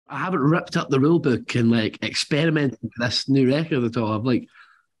I haven't ripped up the rule book and like experimented with this new record at all.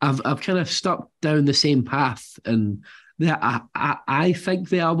 I've kind of stuck down the same path, and I think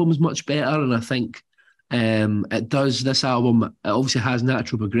the album's much better, and I think it does. This album, it obviously has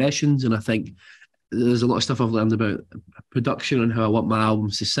natural progressions, and I think there's a lot of stuff I've learned about production and how I want my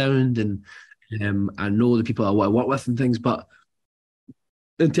albums to sound, and I know the people I want to work with and things. But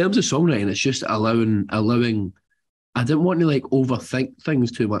in terms of songwriting, it's just allowing. I didn't want to like overthink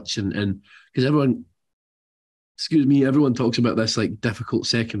things too much, and because everyone talks about this like difficult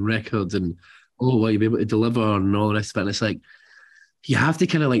second record, and oh, will you be able to deliver and all the rest of it. And it's like you have to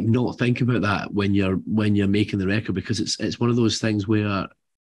kind of like not think about that when you're making the record, because it's one of those things where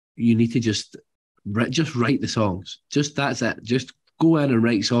you need to just write the songs. Just that's it. Just go in and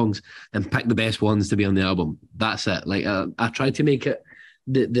write songs and pick the best ones to be on the album. That's it. Like I tried to make it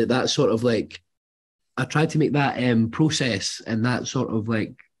that sort of like I tried to make that process and that sort of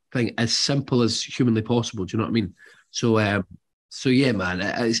like thing as simple as humanly possible. Do you know what I mean? So yeah, man,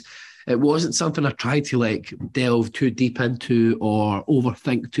 it wasn't something I tried to like delve too deep into or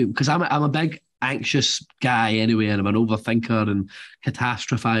overthink too, because I'm a big anxious guy anyway, and I'm an overthinker and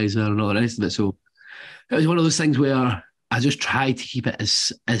catastrophizer and all the rest of it. So it was one of those things where I just tried to keep it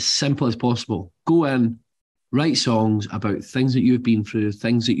as simple as possible. Go in, write songs about things that you've been through,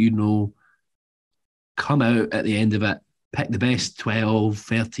 things that you know, come out at the end of it, pick the best 12,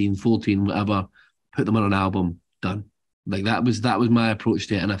 13, 14, whatever, put them on an album, done. Like that was my approach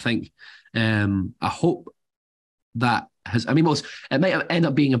to it. And I think I hope that has, I mean, it might end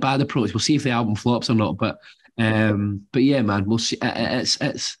up being a bad approach. We'll see if the album flops or not. But yeah, man, we'll see.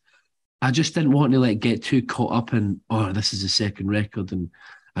 It's I just didn't want to like get too caught up in, oh, this is the second record and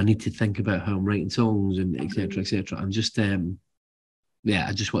I need to think about how I'm writing songs and et cetera, et cetera. I'm just yeah,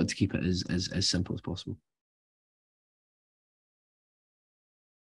 I just wanted to keep it as simple as possible.